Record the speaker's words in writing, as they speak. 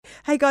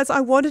Hey guys, I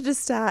wanted to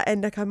start,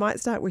 and Nick, I might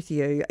start with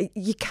you.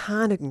 You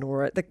can't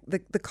ignore it.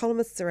 The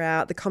columnists are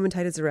out, the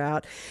commentators are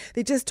out.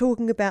 They're just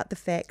talking about the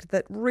fact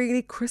that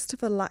really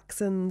Christopher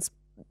Luxon's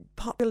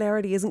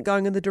popularity isn't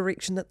going in the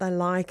direction that they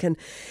like, and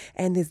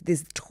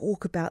there's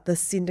talk about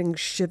this sending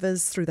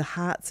shivers through the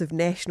hearts of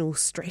national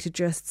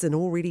strategists, and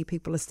already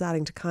people are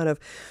starting to kind of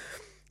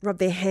rub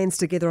their hands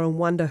together and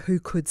wonder who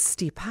could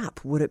step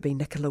up. Would it be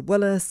Nicola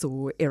Willis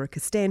or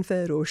Erica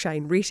Stanford or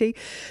Shane Reti?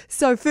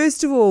 So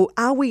first of all,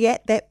 are we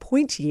at that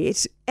point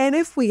yet? And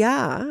if we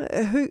are,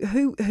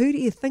 who do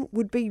you think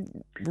would be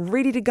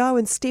ready to go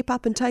and step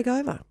up and take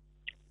over?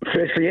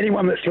 Firstly,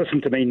 anyone that's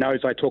listened to me knows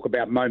I talk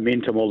about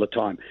momentum all the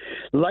time.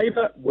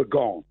 Labor were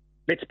gone.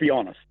 Let's be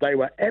honest. They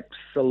were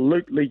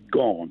absolutely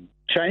gone.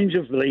 Change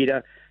of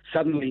leader,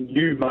 suddenly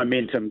new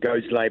momentum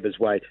goes Labor's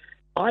way.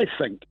 I'm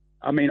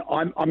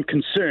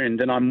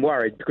concerned and I'm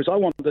worried because I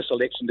want this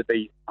election to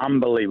be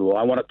unbelievable.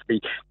 I want it to be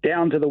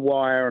down to the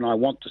wire, and I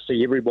want to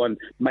see everyone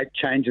make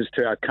changes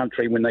to our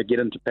country when they get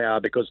into power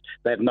because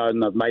they've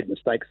known they've made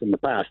mistakes in the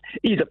past.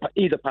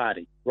 Either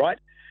party, right?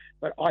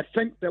 But I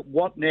think that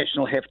what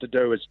National have to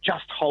do is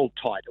just hold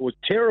tight. It was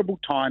terrible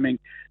timing,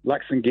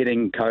 Luxon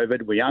getting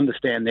COVID. We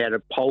understand that.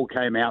 A poll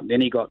came out and then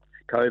he got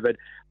COVID.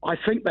 I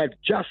think they've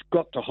just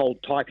got to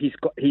hold tight. He's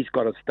got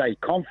to stay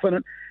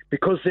confident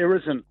because there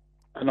isn't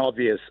an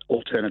obvious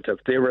alternative.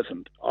 There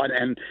isn't. I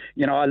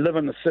live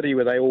in the city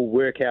where they all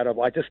work out of.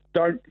 I just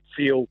don't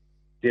feel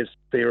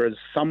there is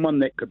someone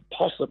that could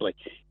possibly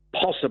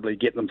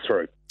get them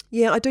through.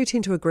 Yeah, I do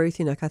tend to agree with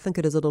you, Nick. I think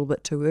it is a little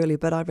bit too early,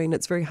 but I mean,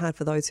 it's very hard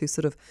for those who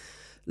sort of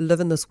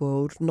live in this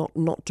world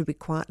not to be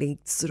quietly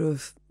sort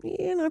of,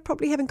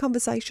 probably having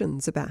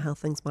conversations about how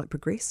things might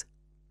progress.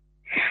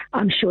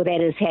 I'm sure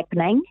that is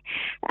happening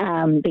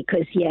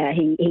because,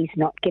 he's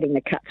not getting the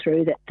cut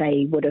through that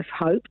they would have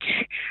hoped.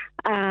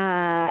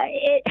 They're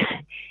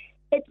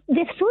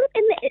sort of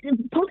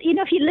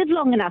if you live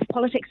long enough,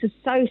 politics is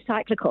so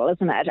cyclical,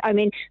 isn't it? I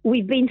mean,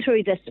 we've been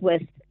through this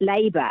with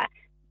Labor.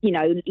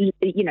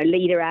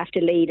 Leader after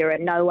leader,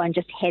 and no one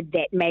just had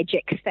that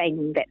magic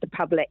thing that the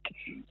public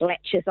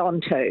latches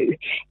onto.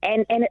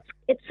 And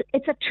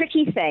it's a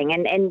tricky thing.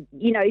 And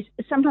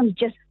sometimes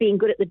just being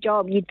good at the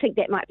job, you'd think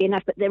that might be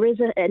enough, but there is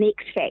an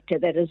X factor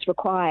that is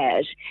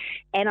required.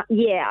 And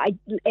I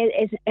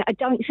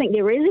don't think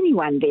there is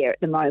anyone there at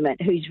the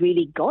moment who's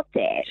really got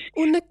that.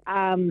 Well, Nick,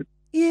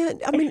 yeah,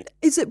 I mean,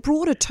 is it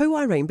broader too,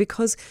 Irene?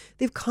 Because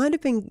they've kind of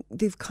been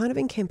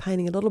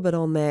campaigning a little bit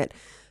on that.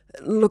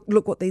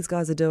 Look what these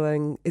guys are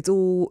doing. It's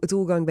all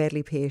going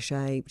badly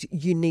pear-shaped.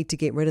 You need to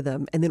get rid of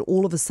them. And then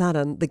all of a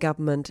sudden, the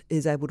government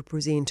is able to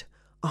present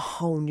a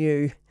whole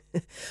new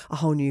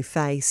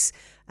face.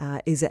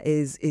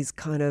 Is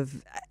kind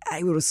of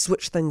able to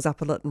switch things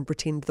up a little and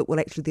pretend that, well,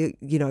 actually,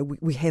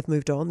 we have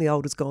moved on. The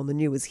old is gone. The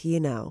new is here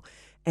now.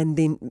 And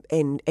then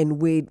and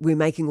we're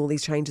making all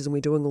these changes and we're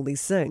doing all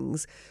these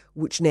things,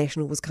 which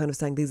National was kind of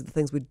saying these are the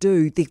things we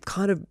do.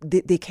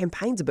 Their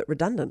campaign's a bit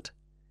redundant.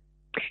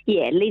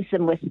 Yeah, it leaves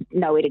them with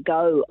nowhere to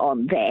go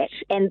on that.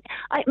 And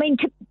I mean,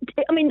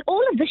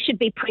 all of this should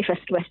be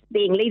prefaced with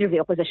being leader of the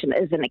opposition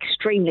is an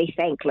extremely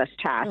thankless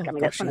task.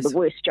 That's one of the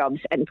worst jobs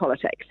in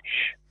politics.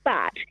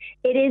 But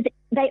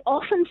they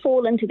often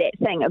fall into that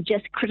thing of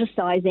just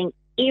criticising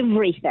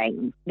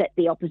everything that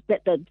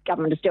the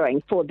government is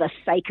doing for the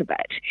sake of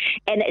it.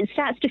 And it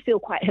starts to feel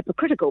quite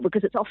hypocritical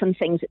because it's often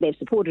things that they've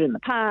supported in the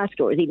past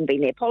or has even been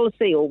their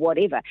policy or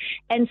whatever.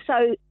 And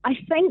so I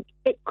think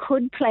it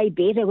could play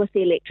better with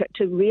the electorate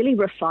to really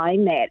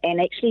refine that and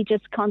actually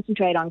just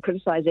concentrate on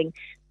criticising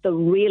the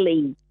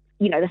really,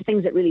 the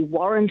things that really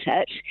warrant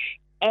it,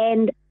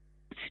 and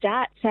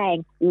start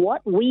saying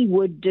what we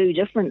would do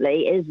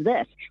differently is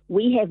this.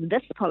 We have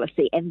this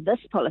policy and this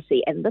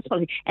policy and this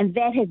policy, and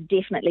that has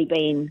definitely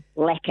been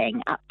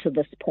lacking up to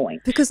this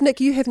point. Because,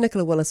 Nick, you have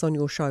Nicola Willis on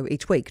your show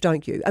each week,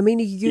 don't you? I mean,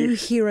 are you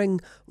hearing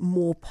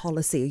more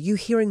policy? Are you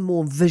hearing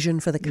more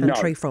vision for the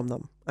country from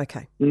them?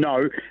 Okay.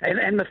 No,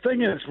 and the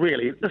thing is,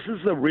 really, this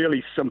is the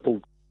really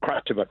simple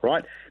crux of it,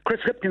 right?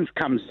 Chris Hipkins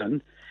comes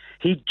in.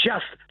 He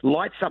just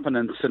lights up an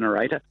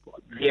incinerator.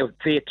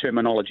 Their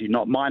terminology,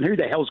 not mine. Who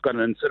the hell's got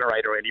an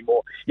incinerator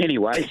anymore?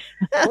 Anyway,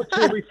 puts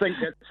everything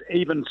that's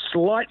even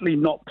slightly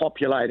not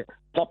popular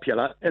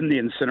in the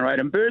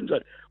incinerator and burns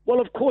it. Well,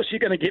 of course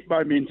you're going to get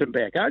momentum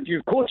back, aren't you?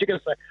 Of course you're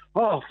going to say,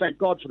 oh, thank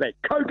God for that.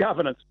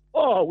 Co-governance.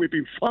 Oh, we've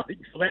been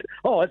fighting for that.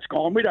 Oh, it's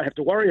gone. We don't have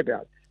to worry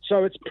about it.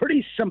 So it's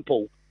pretty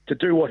simple to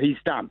do what he's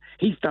done.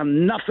 He's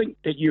done nothing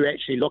that you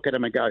actually look at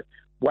him and go,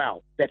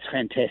 wow, that's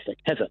fantastic,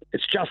 has it?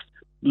 It's just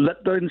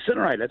lit the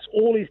incinerator. That's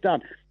all he's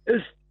done.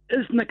 Is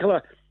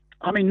Nicola?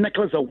 I mean,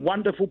 Nicola's a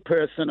wonderful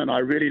person, and I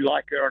really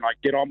like her, and I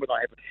get on with her.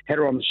 I had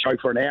her on the show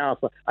for an hour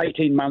for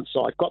 18 months,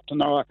 so I got to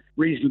know her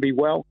reasonably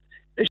well.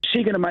 Is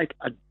she going to make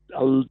a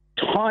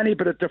tiny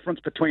bit of difference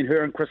between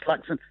her and Chris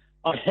Luxon?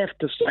 I have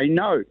to say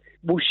no.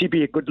 Will she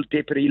be a good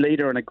deputy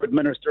leader and a good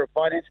minister of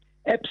finance?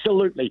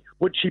 Absolutely.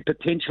 Would she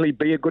potentially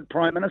be a good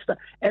prime minister?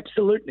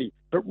 Absolutely.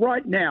 But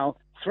right now,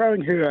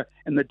 throwing her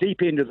in the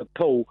deep end of the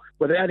pool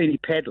without any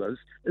paddlers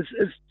is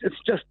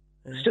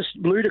just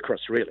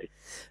ludicrous, really.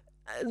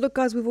 Look,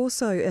 guys, we've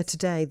also,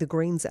 today, the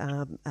Greens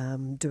are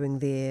doing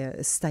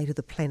their State of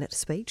the Planet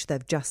speech.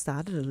 They've just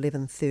started at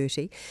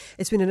 11:30.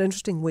 It's been an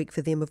interesting week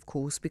for them, of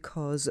course,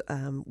 because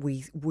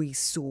we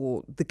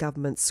saw the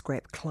government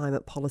scrap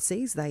climate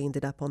policies. They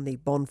ended up on the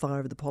bonfire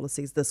of the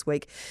policies this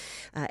week.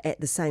 At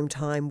the same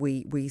time,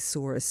 we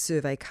saw a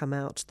survey come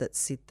out that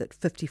said that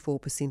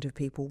 54% of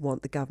people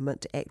want the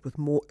government to act with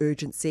more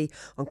urgency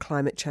on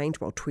climate change,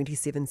 while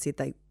 27%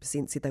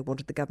 said they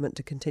wanted the government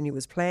to continue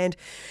as planned.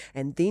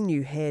 And then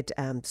you had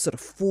sort of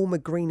former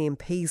Green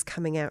MPs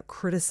coming out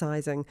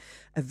criticising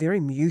a very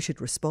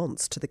muted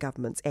response to the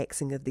government's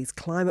axing of these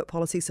climate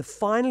policies. So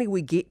finally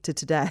we get to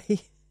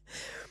today,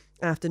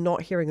 after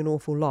not hearing an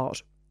awful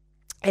lot.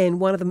 And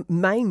one of the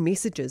main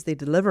messages they're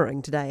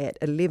delivering today at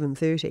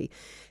 11:30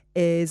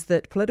 is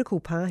that political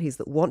parties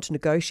that want to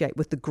negotiate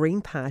with the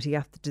Green Party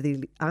after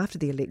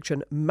the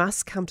election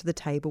must come to the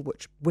table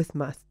with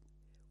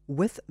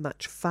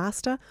much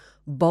faster,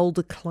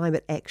 bolder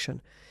climate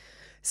action.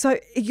 So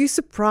are you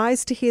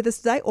surprised to hear this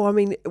today? Or, I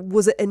mean,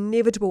 was it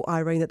inevitable,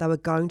 Irene, that they were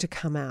going to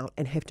come out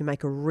and have to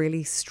make a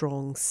really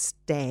strong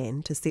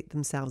stand to set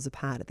themselves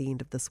apart at the end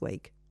of this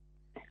week?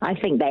 I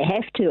think they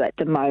have to at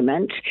the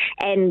moment.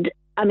 And,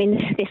 I mean,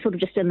 they're sort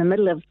of just in the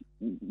middle of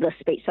the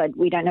speech, so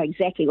we don't know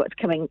exactly what's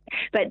coming.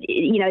 But,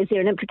 is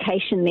there an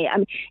implication there? I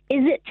mean,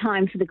 is it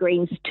time for the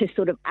Greens to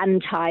sort of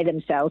untie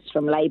themselves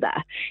from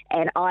Labour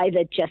and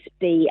either just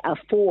be a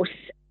force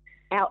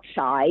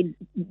outside,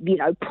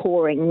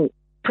 pouring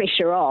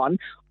pressure on,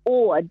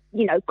 or,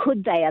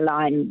 could they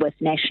align with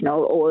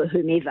National or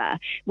whomever?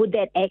 Would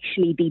that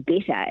actually be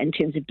better in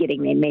terms of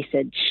getting their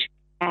message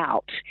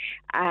out?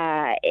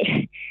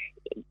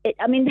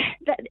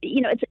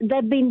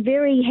 They've been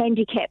very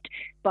handicapped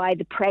by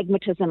the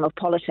pragmatism of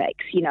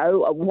politics,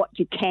 of what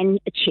you can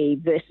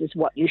achieve versus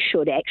what you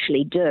should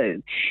actually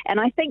do. And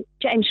I think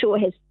James Shaw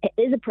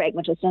is a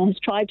pragmatist and has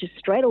tried to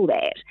straddle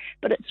that,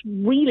 but it's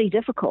really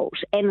difficult.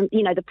 And,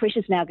 the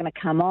pressure's now going to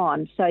come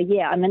on. So,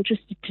 yeah, I'm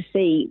interested to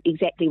see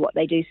exactly what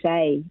they do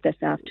say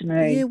this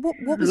afternoon. Yeah,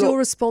 what was your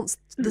response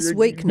this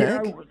week,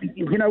 Nick?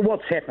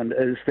 What's happened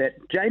is that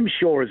James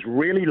Shaw is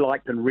really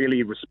liked and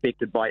really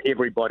respected by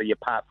everybody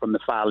apart from the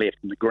far left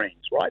and the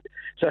Greens, right?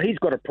 So he's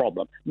got a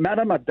problem.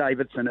 Marama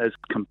Davidson is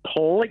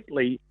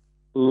completely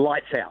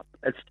lights out.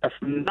 It's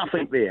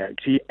nothing there.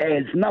 She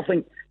adds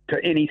nothing to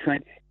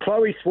anything.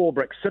 Chloe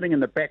Swarbrick sitting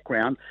in the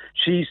background,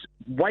 she's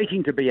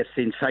waiting to be a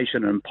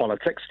sensation in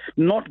politics,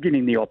 not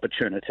getting the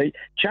opportunity.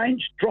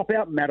 Drop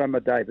out Marama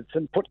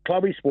Davidson, put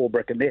Chloe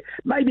Swarbrick in there,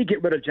 maybe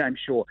get rid of James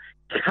Shaw.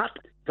 Cut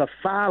the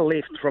far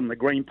left from the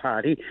Green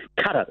Party.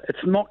 Cut it.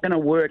 It's not going to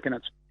work, and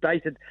it's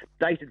dated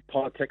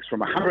politics from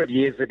 100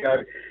 years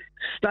ago.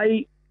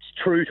 Stay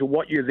true to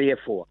what you're there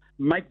for.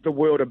 Make the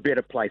world a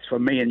better place for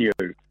me and you,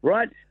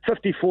 right?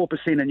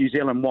 54% of New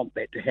Zealand want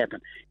that to happen.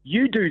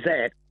 You do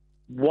that,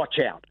 watch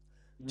out.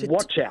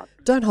 Watch out.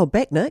 Don't hold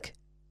back, Nick.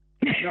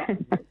 No.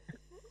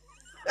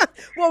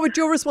 What would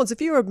your response, if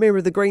you were a member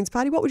of the Greens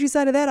Party, what would you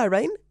say to that,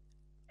 Irene?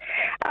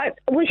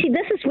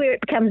 This is where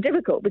it becomes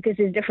difficult because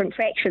there's different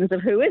factions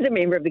of who is a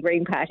member of the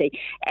Green Party.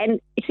 And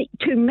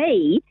to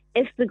me,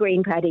 if the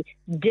Green Party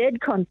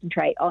did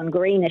concentrate on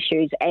green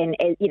issues and,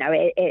 as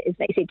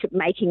they said, to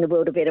making the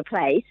world a better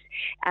place,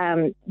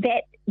 and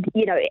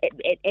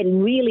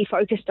really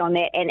focused on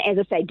that, and as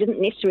I say, didn't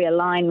necessarily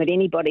align with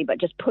anybody, but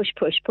just push,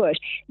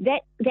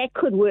 that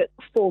could work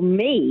for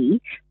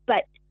me.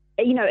 But,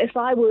 if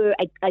I were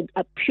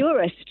a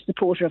purist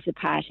supporter of the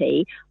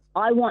party,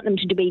 I want them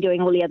to be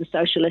doing all the other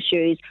social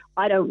issues.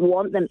 I don't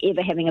want them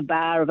ever having a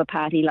bar of a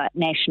party like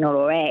National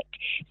or ACT.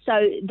 So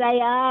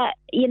they are,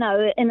 in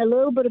a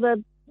little bit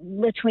of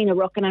between a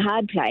rock and a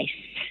hard place.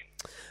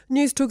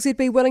 News Talk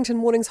ZB Wellington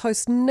Mornings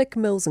host Nick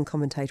Mills and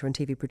commentator and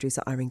TV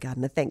producer Irene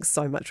Gardner. Thanks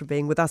so much for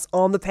being with us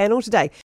on the panel today.